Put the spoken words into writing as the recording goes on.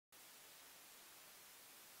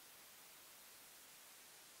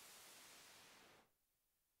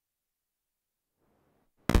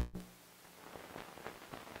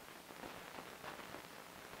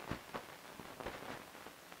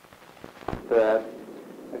a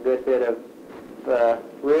good bit of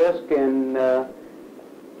risk and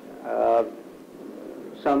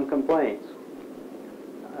some complaints.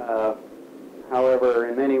 However,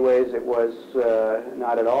 in many ways it was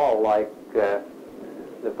not at all like the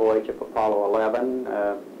voyage of Apollo 11.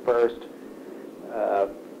 First,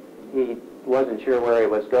 he wasn't sure where he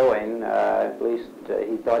was going. At least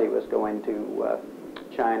he thought he was going to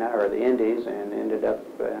China or the Indies, and ended up,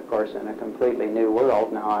 of course, in a completely new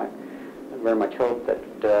world. Now, I very much hope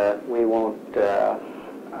that we won't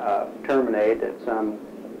terminate at some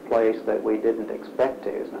place that we didn't expect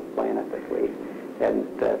to, some planet that we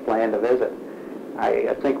hadn't planned to visit.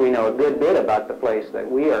 I think we know a good bit about the place that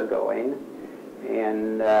we are going,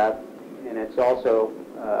 and it's also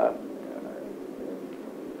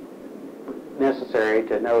necessary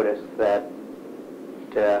to notice that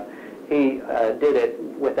he did it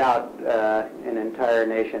without an entire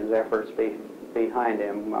nation's efforts behind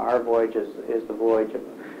him. Our voyage is the voyage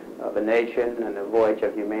of a nation and a voyage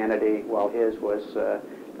of humanity, while his was a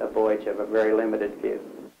voyage of a very limited few.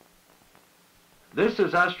 This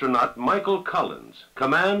is astronaut Michael Collins,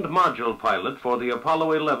 command module pilot for the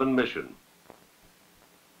Apollo 11 mission.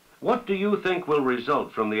 What do you think will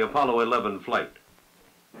result from the Apollo 11 flight?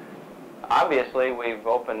 Obviously, we've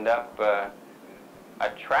opened up a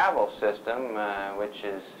travel system which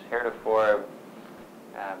has heretofore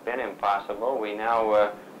been impossible. We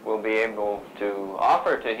now will be able to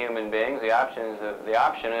offer to human beings the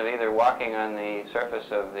option of either walking on the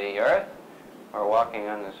surface of the Earth, or walking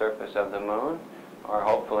on the surface of the Moon, or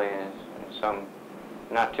hopefully in some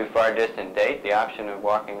not too far distant date, the option of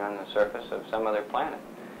walking on the surface of some other planet.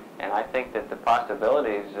 And I think that the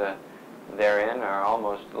possibilities therein are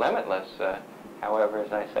almost limitless. However,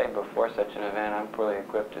 as I say, before such an event, I'm poorly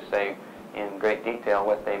equipped to say in great detail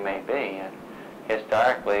what they may be.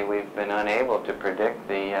 Historically, we've been unable to predict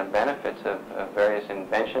the benefits of various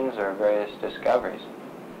inventions or various discoveries.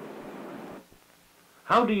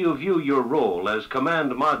 How do you view your role as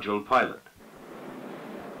command module pilot?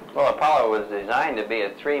 Well, Apollo was designed to be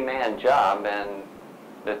a three-man job, and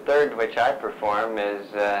the third, which I perform,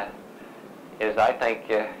 is I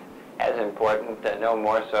think, as important, no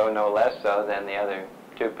more so, no less so, than the other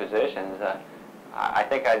two positions. I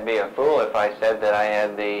think I'd be a fool if I said that I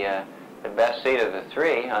had the best seat of the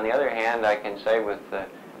three. On the other hand, I can say with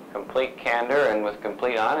complete candor and with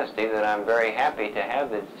complete honesty that I'm very happy to have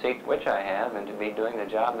the seat which I have and to be doing the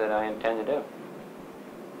job that I intend to do.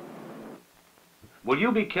 Will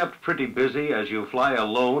you be kept pretty busy as you fly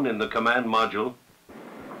alone in the command module?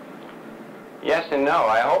 Yes and no.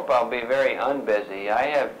 I hope I'll be very unbusy. I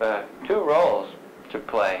have two roles to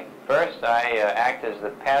play. First, I act as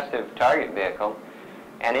the passive target vehicle,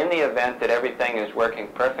 and in the event that everything is working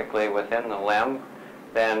perfectly within the LEM,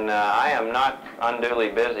 then I am not unduly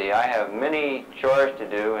busy. I have many chores to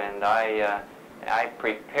do, and I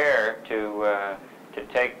prepare to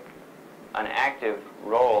take an active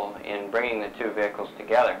role in bringing the two vehicles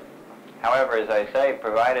together. However, as I say,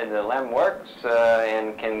 provided the LEM works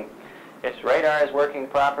and its radar is working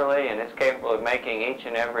properly and it's capable of making each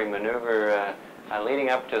and every maneuver leading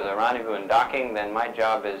up to the rendezvous and docking, then my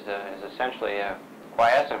job is essentially a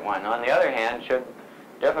quiescent one. On the other hand, should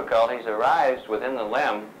difficulties arise within the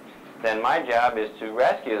LEM, then my job is to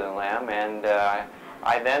rescue the LEM, and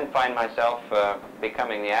I then find myself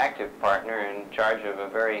becoming the active partner in charge of a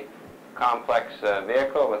very complex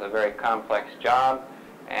vehicle with a very complex job,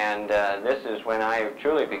 and this is when I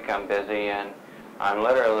truly become busy, and I'm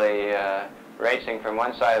literally racing from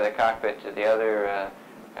one side of the cockpit to the other,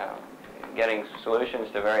 getting solutions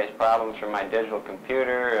to various problems from my digital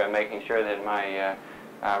computer, making sure that my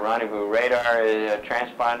rendezvous radar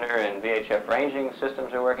transponder and VHF ranging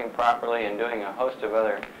systems are working properly, and doing a host of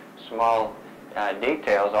other small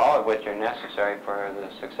details, all of which are necessary for the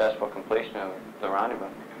successful completion of the rendezvous.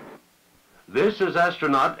 This is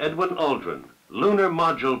astronaut Edwin Aldrin, lunar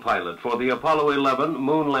module pilot for the Apollo 11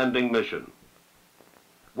 moon landing mission.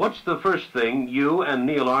 What's the first thing you and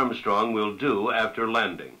Neil Armstrong will do after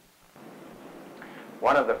landing?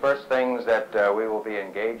 One of the first things that we will be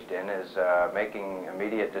engaged in is making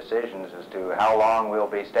immediate decisions as to how long we'll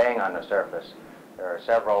be staying on the surface. There are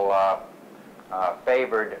several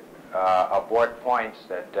favored abort points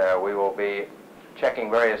that we will be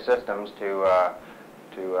checking various systems to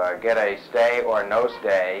get a stay or no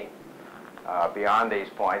stay beyond these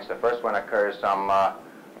points. The first one occurs some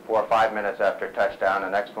 4 or 5 minutes after touchdown, the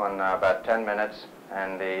next one about 10 minutes,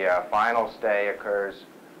 and the final stay occurs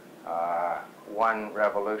 1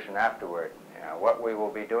 revolution afterward. What we will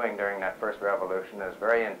be doing during that first revolution is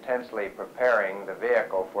very intensely preparing the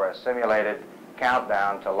vehicle for a simulated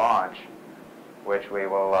countdown to launch, which we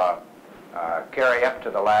will carry up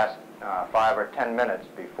to the last 5 or 10 minutes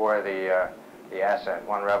before the ascent,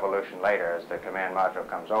 one revolution later as the command module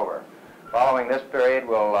comes over. Following this period,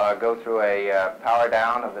 we'll go through a power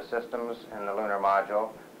down of the systems in the lunar module,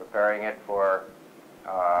 preparing it for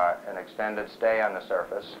an extended stay on the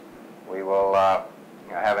surface. We will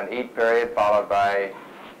have an eat period followed by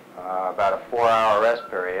about a 4-hour rest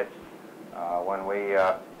period. When we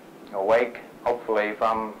awake, hopefully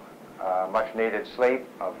from much needed sleep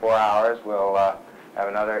of 4 hours, we'll have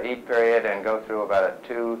another eat period and go through about a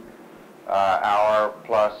 2-hour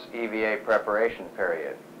plus EVA preparation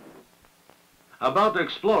period. About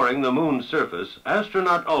exploring the moon's surface,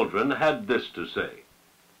 astronaut Aldrin had this to say.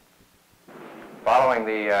 Following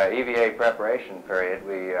the EVA preparation period,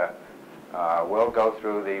 we will go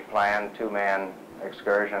through the planned 2-man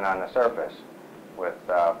excursion on the surface, with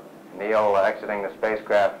Neil exiting the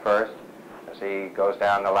spacecraft first. As he goes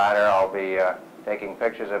down the ladder, I'll be taking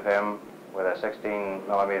pictures of him with a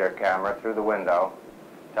 16mm camera through the window.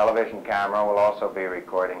 Television camera will also be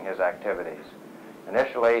recording his activities.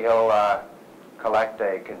 Initially, he'll collect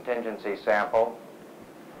a contingency sample.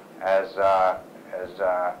 As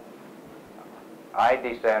I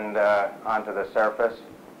descend onto the surface,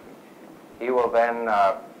 he will then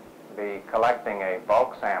be collecting a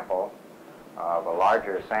bulk sample of a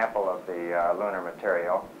larger sample of the lunar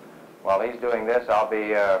material. While he's doing this, I'll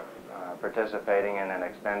be participating in an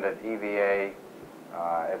extended EVA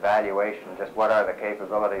evaluation, just what are the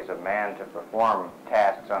capabilities of man to perform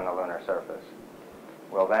tasks on the lunar surface.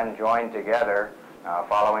 We'll then join together,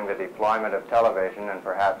 following the deployment of television and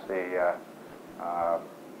perhaps the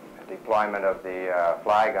deployment of the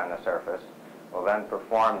flag on the surface. We'll then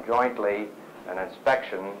perform jointly an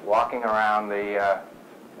inspection, walking around the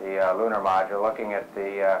lunar module, looking at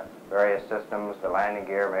the various systems, the landing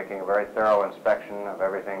gear, making a very thorough inspection of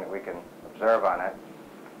everything that we can observe on it.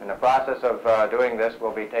 In the process of doing this,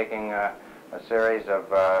 we'll be taking a series of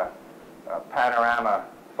panorama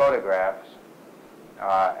photographs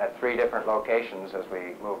at 3 different locations as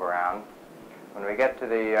we move around. When we get to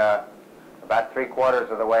the about 3/4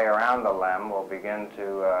 of the way around the LEM, we'll begin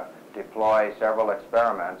to deploy several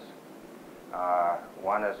experiments.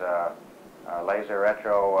 One is a laser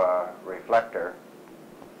retro reflector,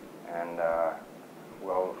 and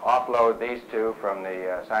we'll offload these 2 from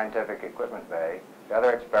the scientific equipment bay. The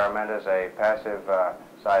other experiment is a passive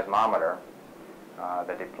seismometer.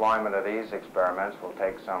 The deployment of these experiments will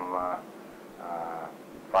take some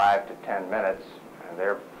 5 to 10 minutes, and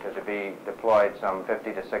they're to be deployed some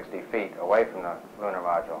 50 to 60 feet away from the lunar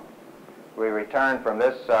module. We return from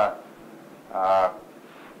this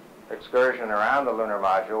excursion around the lunar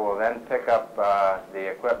module. We'll then pick up the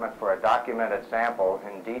equipment for a documented sample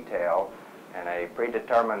in detail in a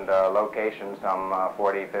predetermined location some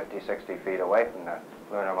 40, 50, 60 feet away from the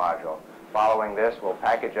lunar module. Following this, we'll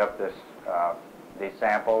package up these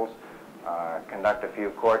samples, conduct a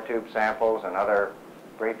few core tube samples and other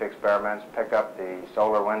brief experiments, pick up the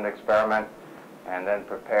solar wind experiment, and then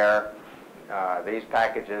prepare these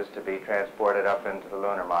packages to be transported up into the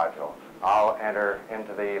lunar module. I'll enter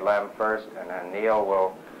into the LEM first, and then Neil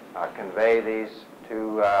will convey these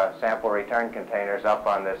 2 sample return containers up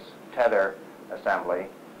on this tether assembly.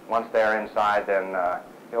 Once they're inside, then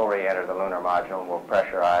he'll re-enter the lunar module and we'll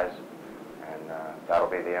pressurize, and that'll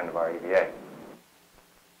be the end of our EVA.